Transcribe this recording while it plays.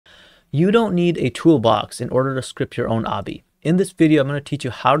You don't need a toolbox in order to script your own obby. In this video, I'm going to teach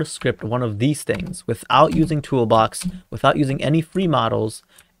you how to script one of these things without using Toolbox, without using any free models,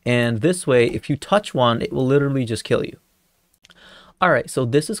 and this way, if you touch one, it will literally just kill you. Alright, so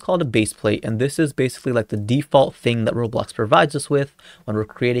this is called a base plate, and this is basically like the default thing that Roblox provides us with when we're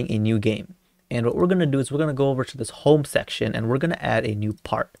creating a new game. And what we're going to do is we're going to go over to this home section, and we're going to add a new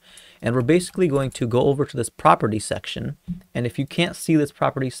part. And we're basically going to go over to this property section. And if you can't see this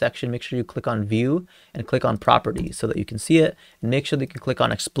property section, make sure you click on view and click on properties so that you can see it, and make sure that you can click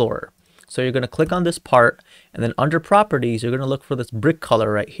on explorer. So you're going to click on this part, and then under properties, you're going to look for this brick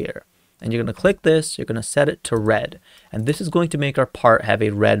color right here. And you're going to click this, you're going to set it to red. And this is going to make our part have a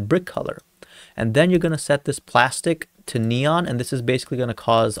red brick color. And then you're going to set this plastic to neon, and this is basically going to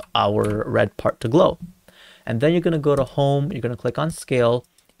cause our red part to glow. And then you're going to go to home, you're going to click on scale,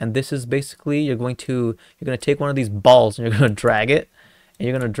 and this is basically you're going to take one of these balls and you're going to drag it, and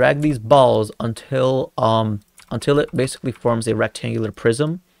you're going to drag these balls until it basically forms a rectangular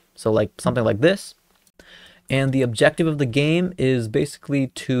prism. So like something like this. And the objective of the game is basically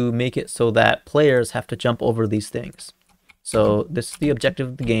to make it so that players have to jump over these things. So this is the objective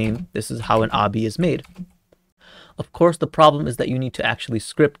of the game. This is how an obby is made. Of course, the problem is that you need to actually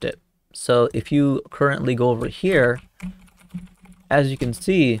script it. So if you currently go over here, as you can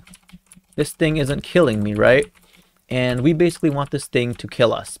see, this thing isn't killing me, right? And we basically want this thing to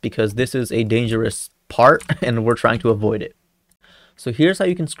kill us because this is a dangerous part and we're trying to avoid it. So here's how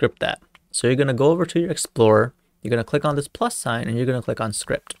you can script that. So you're going to go over to your Explorer, you're going to click on this plus sign, and you're going to click on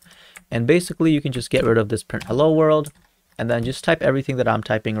script. And basically you can just get rid of this print hello world, and then just type everything that I'm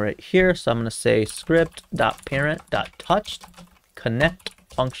typing right here. So I'm going to say script.parent.touched connect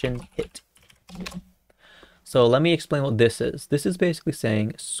function hit. So let me explain what this is. This is basically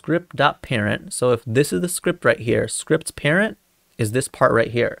saying script.parent. So if this is the script right here, script's parent is this part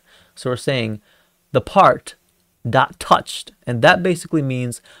right here. So we're saying the part dot touched, and that basically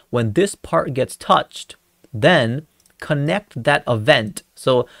means when this part gets touched, then connect that event.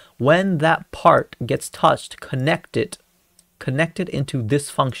 So when that part gets touched, connect it into this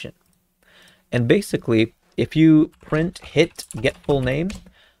function. And basically, if you print hit get full name,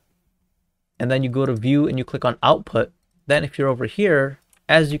 and then you go to view and you click on output, then if you're over here,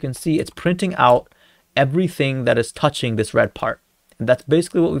 as you can see, it's printing out everything that is touching this red part. And that's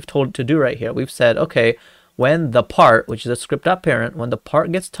basically what we've told it to do right here. We've said, okay, when the part, which is a script.parent, when the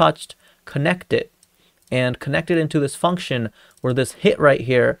part gets touched, connect it. And connect it into this function where this hit right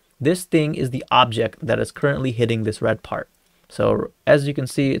here, this thing is the object that is currently hitting this red part. So as you can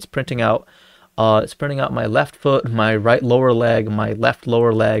see, it's printing out my left foot, my right lower leg, my left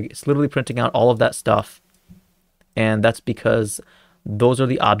lower leg. It's literally printing out all of that stuff. And that's because those are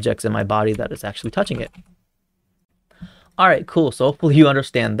the objects in my body that is actually touching it. All right, cool. So hopefully you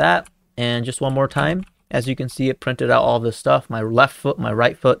understand that. And just one more time. As you can see, it printed out all this stuff, my left foot, my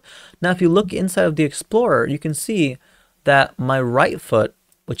right foot. Now, if you look inside of the Explorer, you can see that my right foot,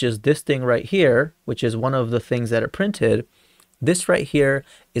 which is this thing right here, which is one of the things that it printed, this right here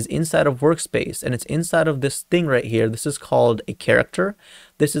is inside of Workspace, and it's inside of this thing right here. This is called a character.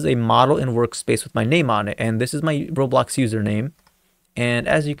 This is a model in Workspace with my name on it, and this is my Roblox username. And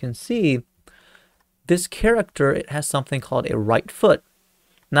as you can see, this character, it has something called a right foot.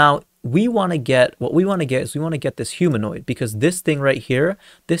 Now, what we want to get this humanoid, because this thing right here,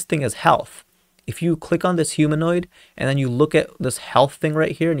 this thing is health. If you click on this humanoid and then you look at this health thing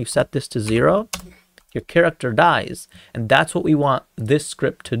right here and you set this to 0, your character dies. And that's what we want this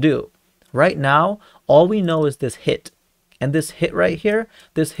script to do. Right now, all we know is this hit. And this hit right here,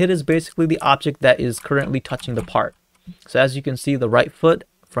 this hit is basically the object that is currently touching the part. So as you can see, the right foot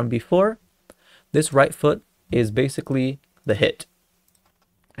from before, this right foot is basically the hit.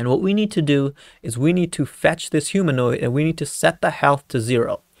 And what we need to do is we need to fetch this humanoid and we need to set the health to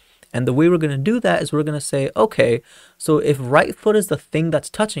 0. And the way we're going to do that is we're going to say, okay, so if right foot is the thing that's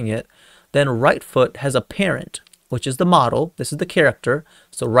touching it, then right foot has a parent, which is the model. This is the character.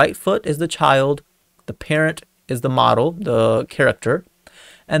 So right foot is the child. The parent is the model, the character.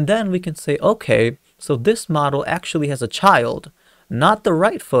 And then we can say, okay, so this model actually has a child. Not the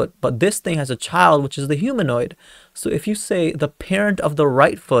right foot, but this thing has a child, which is the humanoid. So if you say the parent of the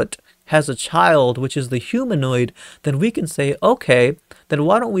right foot has a child, which is the humanoid, then we can say, okay, then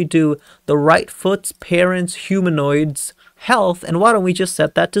why don't we do the right foot's parent's humanoid's health, and why don't we just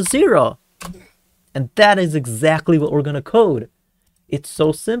set that to 0? And that is exactly what we're going to code. It's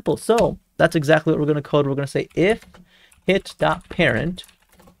so simple. So that's exactly what we're going to code. We're going to say if hit.parent,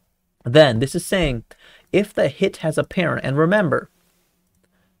 then this is saying if the hit has a parent, and remember,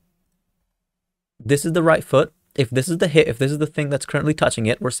 this is the right foot, if this is the hit, if this is the thing that's currently touching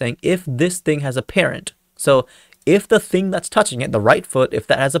it, we're saying if this thing has a parent. So if the thing that's touching it, the right foot, if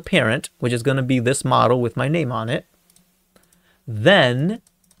that has a parent, which is going to be this model with my name on it, then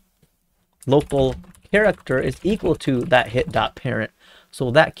local character is equal to that hit.parent.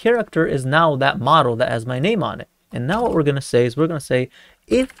 So that character is now that model that has my name on it. And now what we're going to say is we're going to say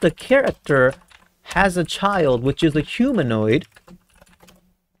if the character has a child, which is a humanoid,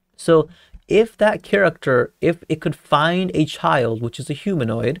 so if that character, if it could find a child, which is a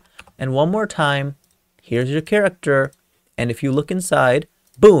humanoid, and one more time, here's your character, and if you look inside,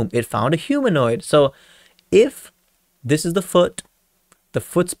 boom, it found a humanoid. So if this is the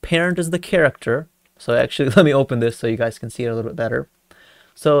foot's parent is the character. So actually, let me open this so you guys can see it a little bit better.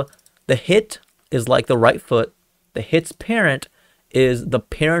 So the hit is like the right foot. The hit's parent is the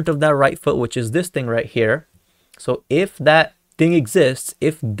parent of that right foot, which is this thing right here. So if that thing exists,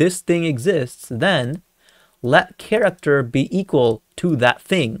 if this thing exists, then let character be equal to that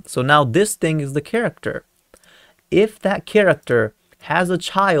thing. So now this thing is the character. If that character has a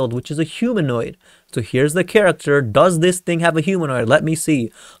child, which is a humanoid, so here's the character. Does this thing have a humanoid? Let me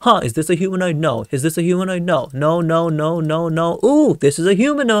see. Is this a humanoid? No. Is this a humanoid? No. No, no, no, no, no. Ooh, this is a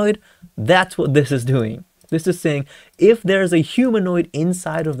humanoid. That's what this is doing. This is saying if there's a humanoid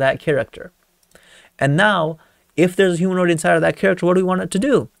inside of that character. And now, if there's a humanoid inside of that character, what do we want it to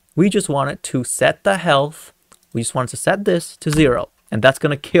do? We just want it to set the health. We just want it to set this to 0. And that's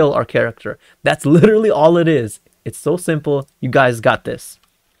going to kill our character. That's literally all it is. It's so simple. You guys got this.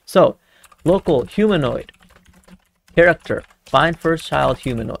 So, local humanoid character, find first child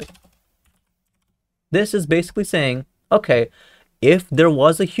humanoid. This is basically saying, okay, if there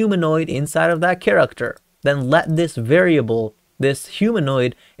was a humanoid inside of that character, then let this variable, this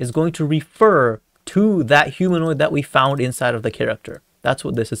humanoid, is going to refer to that humanoid that we found inside of the character. That's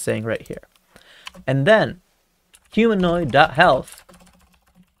what this is saying right here. And then humanoid.health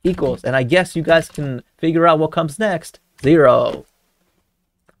equals, and I guess you guys can figure out what comes next, 0.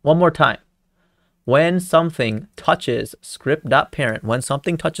 One more time. When something touches script.parent, when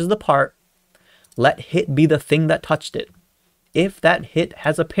something touches the part, let hit be the thing that touched it. If that hit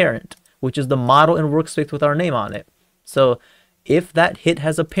has a parent, which is the model in workspace with our name on it. So if that hit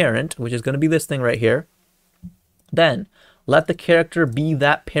has a parent, which is going to be this thing right here, then let the character be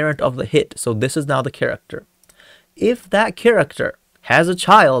that parent of the hit. So this is now the character. If that character has a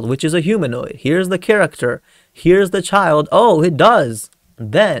child, which is a humanoid, here's the character, here's the child, oh, it does,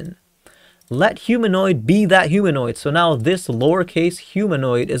 then let humanoid be that humanoid. So now this lowercase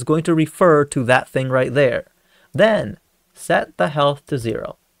humanoid is going to refer to that thing right there. Then set the health to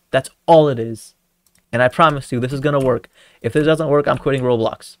 0. That's all it is. And I promise you, this is going to work. If this doesn't work, I'm quitting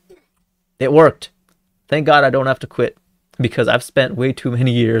Roblox. It worked. Thank God I don't have to quit, because I've spent way too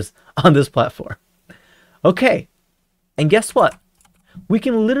many years on this platform. Okay. And guess what? We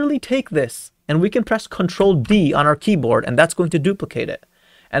can literally take this and we can press Control D on our keyboard, and that's going to duplicate it.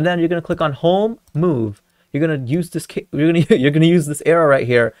 And then you're going to click on Home, Move. You're going to use this you're going to use this arrow right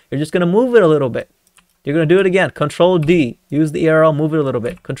here. You're just going to move it a little bit. You're going to do it again. Control D. Use the arrow, move it a little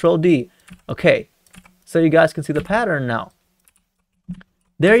bit. Control D. Okay. So you guys can see the pattern now.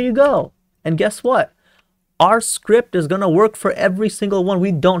 There you go. And guess what? Our script is going to work for every single one.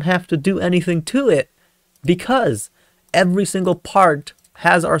 We don't have to do anything to it, because every single part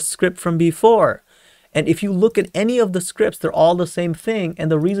has our script from before. And if you look at any of the scripts, they're all the same thing. And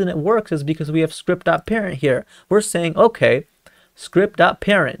the reason it works is because we have script.parent here. We're saying, okay,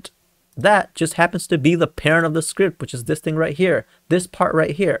 script.parent. That just happens to be the parent of the script, which is this thing right here, this part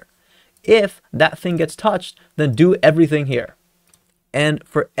right here. If that thing gets touched, then do everything here. And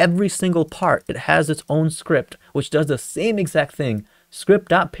for every single part, it has its own script, which does the same exact thing.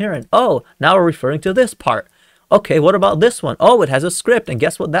 Script.parent. Oh, now we're referring to this part. Okay, what about this one? Oh, it has a script. And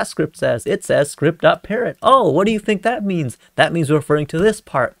guess what that script says? It says script.parent. Oh, what do you think that means? That means we're referring to this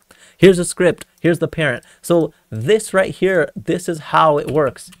part. Here's a script. Here's the parent. So this right here, this is how it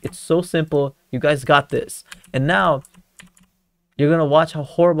works. It's so simple. You guys got this. And now you're going to watch how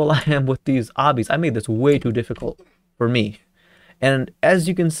horrible I am with these obbies. I made this way too difficult for me. And as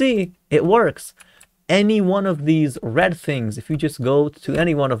you can see, it works. Any one of these red things, if you just go to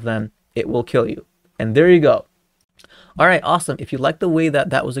any one of them, it will kill you. And there you go. All right, awesome. If you like the way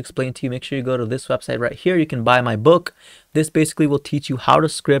that was explained to you, make sure you go to this website right here. You can buy my book. This basically will teach you how to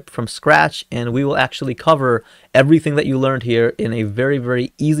script from scratch, and we will actually cover everything that you learned here in a very,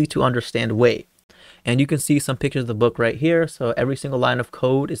 very easy to understand way. And you can see some pictures of the book right here. So every single line of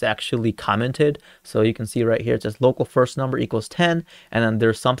code is actually commented. So you can see right here, it says local first number equals 10. And then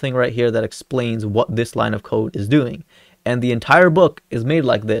there's something right here that explains what this line of code is doing. And the entire book is made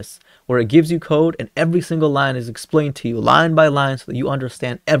like this, where it gives you code and every single line is explained to you line by line so that you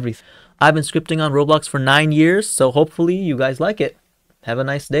understand everything. I've been scripting on Roblox for 9 years, so hopefully you guys like it. Have a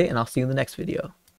nice day, and I'll see you in the next video.